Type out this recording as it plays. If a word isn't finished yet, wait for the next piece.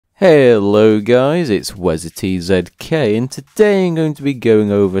Hello guys, it's ZK and today I'm going to be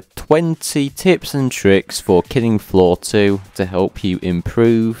going over 20 tips and tricks for killing floor 2 to help you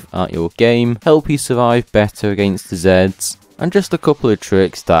improve at your game, help you survive better against the Zeds, and just a couple of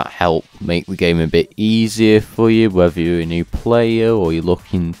tricks that help make the game a bit easier for you, whether you're a new player or you're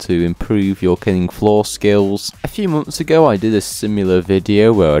looking to improve your killing floor skills. A few months ago I did a similar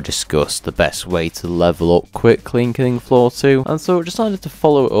video where I discussed the best way to level up quickly in killing floor 2, and so I decided to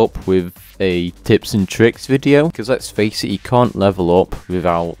follow it up with a tips and tricks video, because let's face it, you can't level up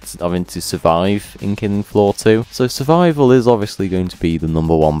without having to survive in killing floor 2, so survival is obviously going to be the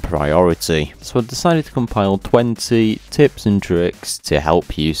 #1 priority. So I decided to compile 20 tips and tricks to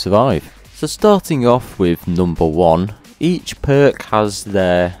help you survive. So starting off with number 1, each perk has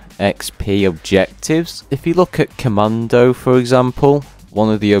their XP objectives. If you look at Commando for example, one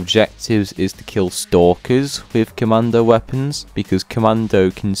of the objectives is to kill stalkers with commando weapons, because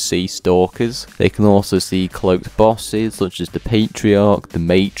commando can see stalkers. They can also see cloaked bosses such as the Patriarch, the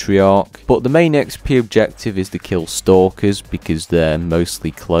Matriarch, but the main XP objective is to kill stalkers because they're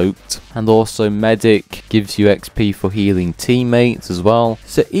mostly cloaked. And also medic gives you XP for healing teammates as well.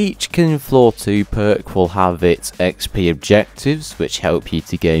 So each killing floor 2 perk will have its XP objectives, which help you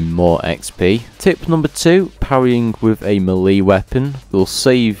to gain more XP. Tip number 2, parrying with a melee weapon will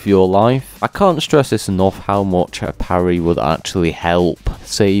save your life. I can't stress this enough how much a parry would actually help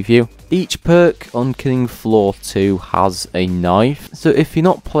save you. Each perk on killing floor 2 has a knife, so if you're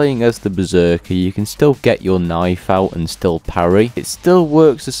not playing as the berserker you can still get your knife out and still parry. It still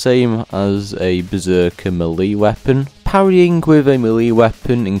works the same as a berserker melee weapon. Parrying with a melee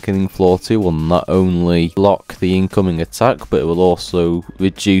weapon in killing floor 2 will not only block the incoming attack, but it will also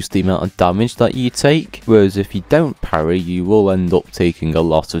reduce the amount of damage that you take, whereas if you don't parry you will end up taking a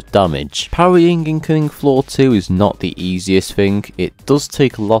lot of damage. Parrying in killing floor 2 is not the easiest thing, it does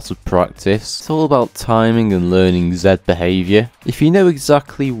take a lot of practice. It's all about timing and learning Zed behaviour. If you know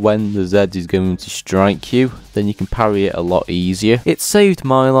exactly when the Zed is going to strike you, then you can parry it a lot easier. It saved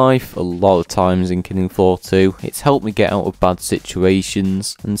my life a lot of times in killing floor 2, it's helped me get out of bad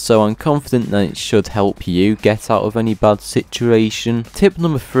situations, and so I'm confident that it should help you get out of any bad situation. Tip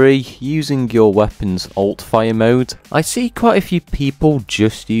number 3, using your weapon's alt fire mode. I see quite a few people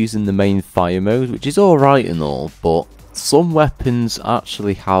just using the main fire mode, which is alright and all, but some weapons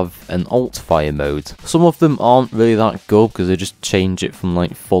actually have an alt fire mode. Some of them aren't really that good because they just change it from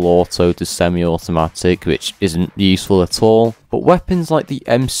like full auto to semi-automatic, which isn't useful at all. But weapons like the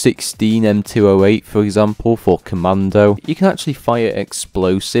M16 M208 for example for commando, you can actually fire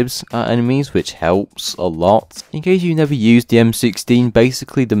explosives at enemies, which helps a lot. In case you never used the M16,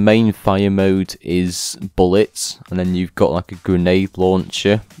 basically the main fire mode is bullets, and then you've got like a grenade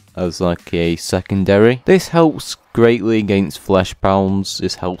launcher as like a secondary. This helps greatly against flesh pounds,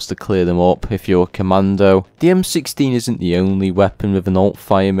 this helps to clear them up if you're a commando. The M16 isn't the only weapon with an alt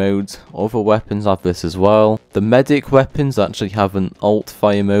fire mode, other weapons have this as well. The medic weapons actually have an alt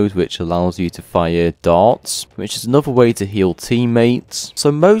fire mode which allows you to fire darts, which is another way to heal teammates.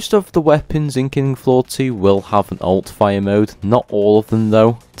 So most of the weapons in killing floor 2 will have an alt fire mode, not all of them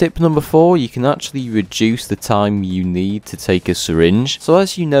though. Tip number 4, you can actually reduce the time you need to take a syringe. So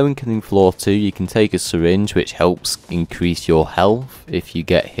as you know in killing floor 2 you can take a syringe, which helps increase your health if you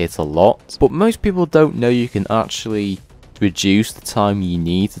get hit a lot, but most people don't know you can actually reduce the time you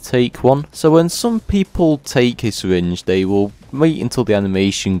need to take one. So when some people take a syringe they will wait until the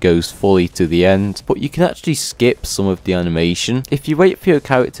animation goes fully to the end, but you can actually skip some of the animation. If you wait for your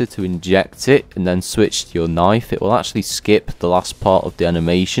character to inject it and then switch to your knife, it will actually skip the last part of the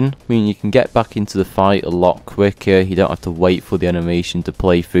animation, meaning you can get back into the fight a lot quicker. You don't have to wait for the animation to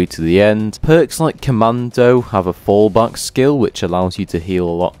play through to the end. Perks like commando have a fallback skill which allows you to heal a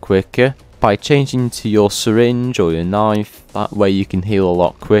lot quicker. By changing to your syringe or your knife, that way you can heal a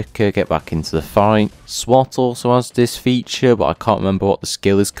lot quicker, get back into the fight. SWAT also has this feature, but I can't remember what the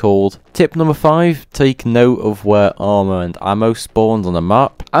skill is called. Tip number 5, take note of where armor and ammo spawns on the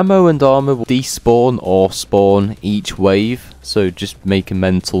map. Ammo and armor will despawn or spawn each wave, so just make a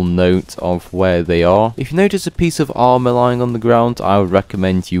mental note of where they are. If you notice a piece of armor lying on the ground, I would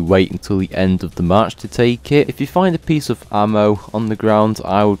recommend you wait until the end of the match to take it. If you find a piece of ammo on the ground,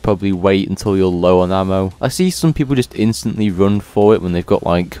 I would probably wait until you're low on ammo. I see some people just instantly run for it when they've got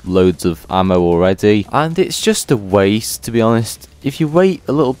like loads of ammo already, and it's just a waste, to be honest. If you wait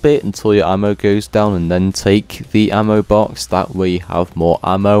a little bit until your ammo goes down and then take the ammo box, that way you have more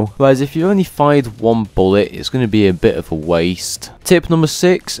ammo. Whereas if you only fired one bullet, it's going to be a bit of a waste. Tip number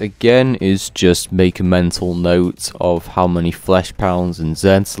 6, again, is just make a mental note of how many flesh pounds and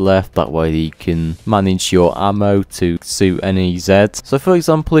Zeds left. That way you can manage your ammo to suit any Zeds. So for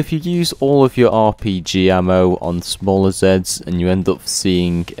example, if you use all of your RPG ammo on smaller Zeds and you end up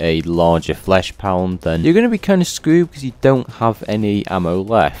seeing a larger flesh pound, then you're going to be kind of screwed because you don't have any ammo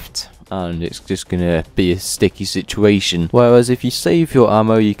left. And it's just gonna be a sticky situation. Whereas if you save your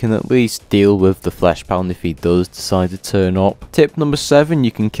ammo, you can at least deal with the flesh pound if he does decide to turn up. Tip number 7,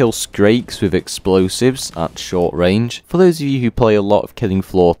 you can kill Scrakes with explosives at short range. For those of you who play a lot of Killing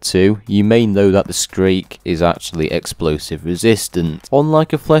Floor 2, you may know that the Scrake is actually explosive resistant.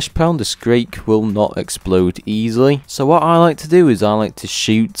 Unlike a flesh pound, the Scrake will not explode easily. So what I like to do is I like to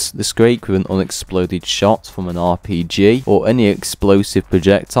shoot the Scrake with an unexploded shot from an RPG or any explosive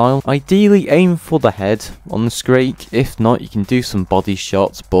projectile. Ideally aim for the head on the Scrake. If not, you can do some body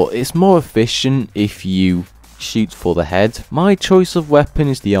shots, but it's more efficient if you shoot for the head. My choice of weapon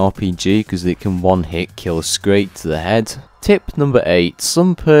is the RPG because it can one hit kill a Scrake to the head. Tip number 8,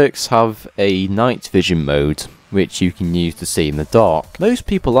 some perks have a night vision mode, which you can use to see in the dark. Most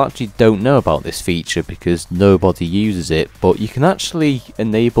people actually don't know about this feature because nobody uses it, but you can actually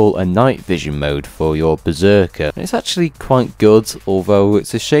enable a night vision mode for your Berserker. It's actually quite good, although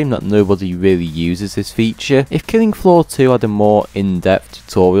it's a shame that nobody really uses this feature. If Killing Floor 2 had a more in-depth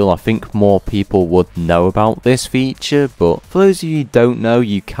tutorial, I think more people would know about this feature, but for those of you who don't know,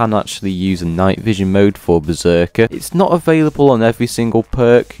 you can actually use a night vision mode for Berserker. It's not available on every single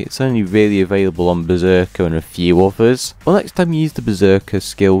perk, it's only really available on Berserker and a few others. Well, next time you use the Berserker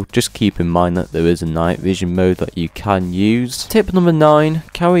skill, just keep in mind that there is a night vision mode that you can use. Tip number 9,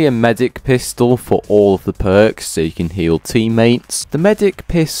 carry a medic pistol for all of the perks so you can heal teammates. The medic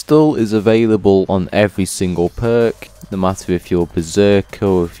pistol is available on every single perk, no matter if you're Berserker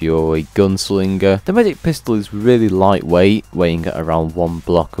or if you're a gunslinger. The medic pistol is really lightweight, weighing at around 1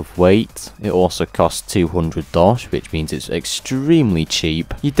 block of weight. It also costs 200 Dosh, which means it's extremely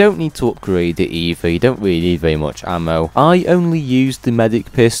cheap. You don't need to upgrade it either, you don't really need very much ammo. I only use the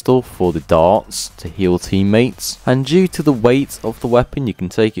medic pistol for the darts to heal teammates, and due to the weight of the weapon, you can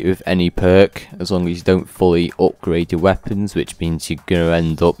take it with any perk, as long as you don't fully upgrade your weapons, which means you're going to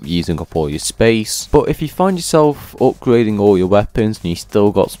end up using up all your space. But if you find yourself upgrading all your weapons and you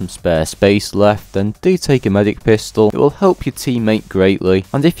still got some spare space left, then do take a medic pistol. It will help your teammate greatly,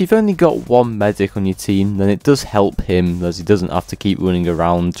 and if you've only got one medic on your team, then it does help him, as he doesn't have to keep running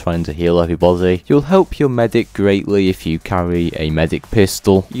around trying to heal everybody. You'll help your medic greatly if you carry a medic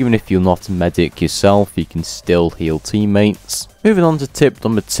pistol. Even if you're not a medic yourself, you can still heal teammates. Moving on to tip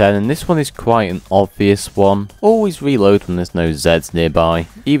number 10, and this one is quite an obvious one. Always reload when there's no Zeds nearby,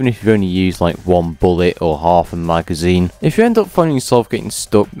 even if you've only used like one bullet or half a magazine. If you end up finding yourself getting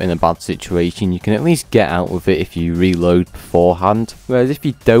stuck in a bad situation, you can at least get out of it if you reload beforehand. Whereas if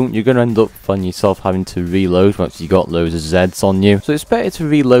you don't, you're going to end up finding yourself having to reload once you got loads of Zeds on you. So it's better to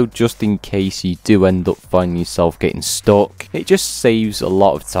reload just in case you do end up finding yourself getting stuck. It just saves a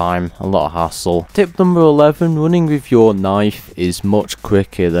lot of time, a lot of hassle. Tip number 11, running with your knife is much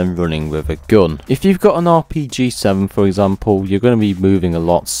quicker than running with a gun. If you've got an RPG-7 for example, you're going to be moving a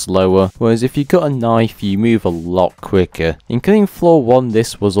lot slower, whereas if you've got a knife you move a lot quicker. In Killing Floor 1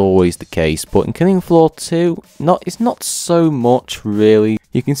 this was always the case, but in Killing Floor 2 it's not so much really.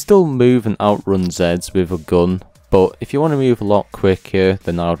 You can still move and outrun Zeds with a gun, but if you want to move a lot quicker,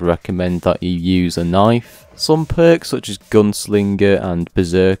 then I would recommend that you use a knife. Some perks such as Gunslinger and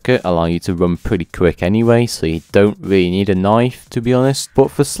Berserker allow you to run pretty quick anyway, so you don't really need a knife to be honest.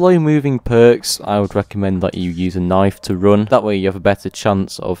 But for slow moving perks, I would recommend that you use a knife to run. That way you have a better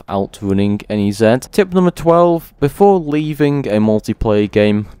chance of outrunning any Zed. Tip number 12, before leaving a multiplayer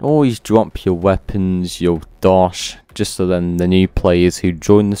game, always drop your weapons, your Dosh, just so then the new players who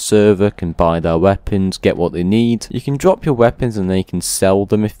join the server can buy their weapons, get what they need. You can drop your weapons and they can sell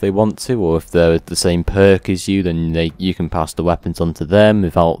them if they want to, or if they're the same perk as you, then you can pass the weapons on to them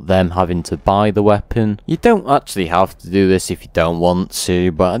without them having to buy the weapon. You don't actually have to do this if you don't want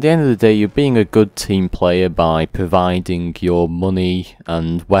to, but at the end of the day you're being a good team player by providing your money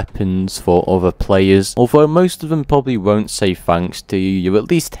and weapons for other players. Although most of them probably won't say thanks to you, you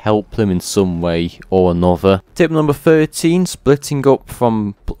at least help them in some way or another. Tip number 13, splitting up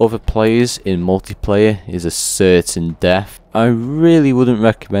from other players in multiplayer is a certain death. I really wouldn't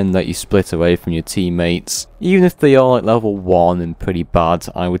recommend that you split away from your teammates. Even if they are like level 1 and pretty bad,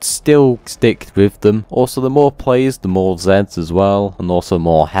 I would still stick with them. Also, the more players, the more Zeds as well, and also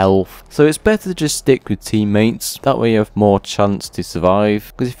more health. So it's better to just stick with teammates, that way you have more chance to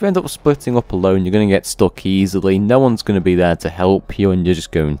survive. Because if you end up splitting up alone, you're going to get stuck easily, no one's going to be there to help you, and you're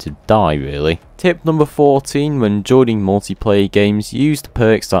just going to die really. Tip number 14, when joining multiplayer games, use the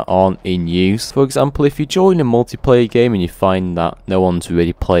perks that aren't in use. For example, if you join a multiplayer game and you find that no one's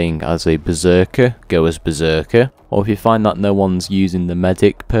really playing as a berserker, go as berserker. Or if you find that no one's using the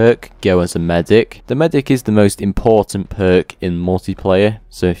medic perk, go as a medic. The medic is the most important perk in multiplayer,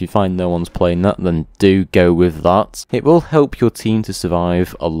 so if you find no one's playing that, then do go with that. It will help your team to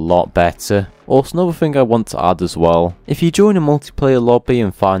survive a lot better. Also, another thing I want to add as well, if you join a multiplayer lobby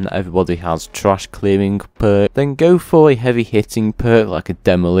and find that everybody has trash clearing perk, then go for a heavy hitting perk like a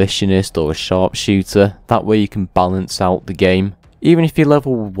demolitionist or a sharpshooter. That way you can balance out the game. Even if you're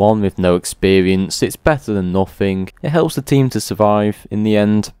level 1 with no experience, it's better than nothing. It helps the team to survive in the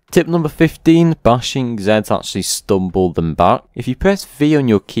end. Tip number 15, bashing Zeds actually stumble them back. If you press V on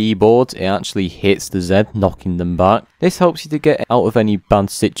your keyboard, it actually hits the Zed, knocking them back. This helps you to get out of any bad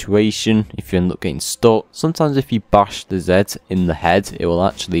situation if you end up getting stuck. Sometimes if you bash the Zed in the head, it will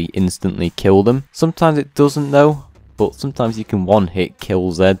actually instantly kill them. Sometimes it doesn't though, but sometimes you can one-hit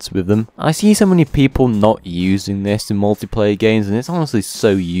kill Zeds with them. I see so many people not using this in multiplayer games, and it's honestly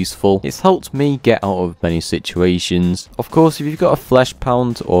so useful. It's helped me get out of many situations. Of course, if you've got a flesh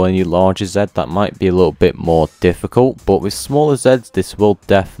pound or any larger Zed, that might be a little bit more difficult, but with smaller Zeds, this will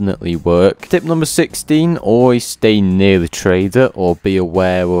definitely work. Tip number 16, always stay near the trader or be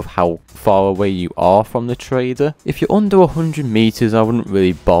aware of how far away you are from the trader. If you're under 100 meters, I wouldn't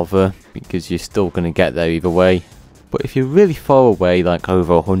really bother because you're still going to get there either way. But if you're really far away, like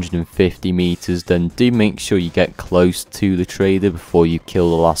over 150 meters, then do make sure you get close to the trader before you kill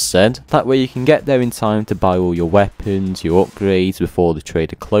the last Zed. That way you can get there in time to buy all your weapons, your upgrades before the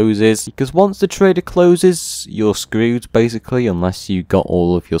trader closes. Because once the trader closes, you're screwed basically, unless you got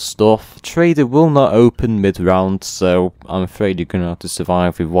all of your stuff. The trader will not open mid-round, so I'm afraid you're going to have to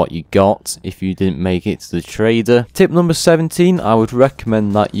survive with what you got if you didn't make it to the trader. Tip number 17, I would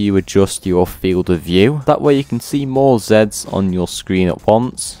recommend that you adjust your field of view. That way you can see more Zeds on your screen at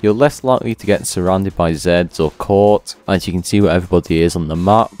once. You're less likely to get surrounded by Zeds or caught, as you can see where everybody is on the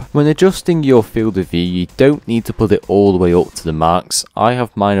map. When adjusting your field of view, you don't need to put it all the way up to the max. I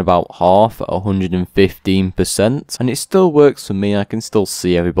have mine about half at 115%, and it still works for me. I can still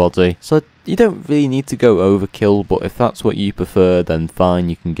see everybody, so you don't really need to go overkill, but if that's what you prefer, then fine,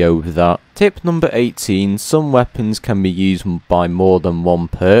 you can go with that. Tip number 18, some weapons can be used by more than one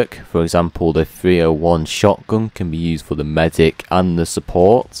perk. For example, the 301 shotgun can be used for the medic and the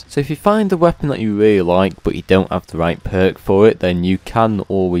support. So if you find a weapon that you really like, but you don't have the right perk for it, then you can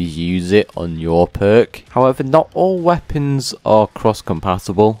always use it on your perk. However, not all weapons are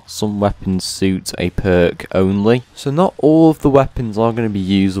cross-compatible. Some weapons suit a perk only. So not all of the weapons are going to be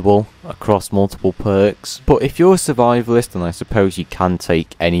usable across multiple perks, but if you're a survivalist, then I suppose you can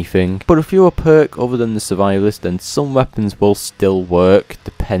take anything. But if you're a perk other than the survivalist, then some weapons will still work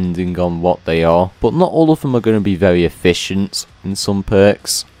depending on what they are, but not all of them are going to be very efficient in some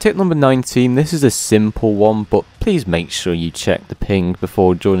perks. Tip number 19, this is a simple one, but please make sure you check the ping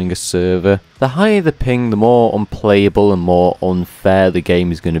before joining a server. The higher the ping, the more unplayable and more unfair the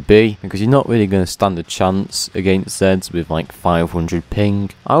game is going to be, because you're not really going to stand a chance against Zeds with like 500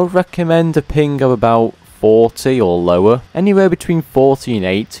 ping. I would recommend a ping of about 40 or lower. Anywhere between 40 and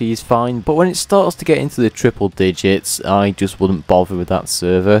 80 is fine, but when it starts to get into the triple digits, I just wouldn't bother with that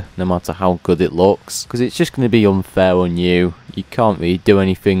server, no matter how good it looks, because it's just going to be unfair on you. You can't really do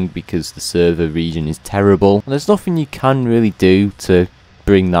anything because the server region is terrible, and there's nothing you can really do to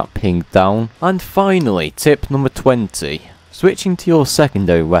bring that ping down. And finally, tip number 20. Switching to your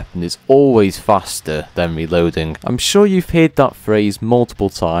secondary weapon is always faster than reloading. I'm sure you've heard that phrase multiple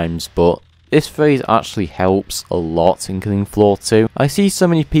times, but this phrase actually helps a lot in killing floor 2. I see so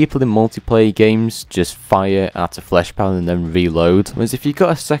many people in multiplayer games just fire at a flesh pound and then reload, whereas if you've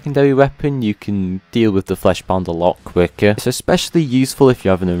got a secondary weapon, you can deal with the flesh pound a lot quicker. It's especially useful if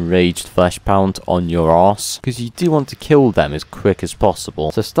you have an enraged flesh pound on your arse, because you do want to kill them as quick as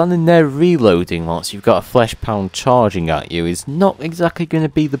possible. So standing there reloading whilst you've got a flesh pound charging at you is not exactly going to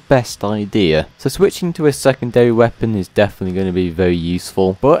be the best idea. So switching to a secondary weapon is definitely going to be very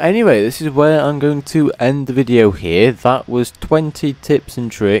useful. But anyway, this is where I'm going to end the video here. That was 20 tips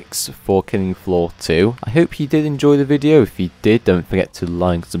and tricks for killing floor 2. I hope you did enjoy the video. If you did, don't forget to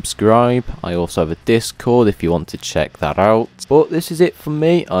like and subscribe. I also have a Discord if you want to check that out. But this is it from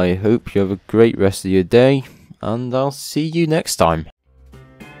me. I hope you have a great rest of your day, and I'll see you next time.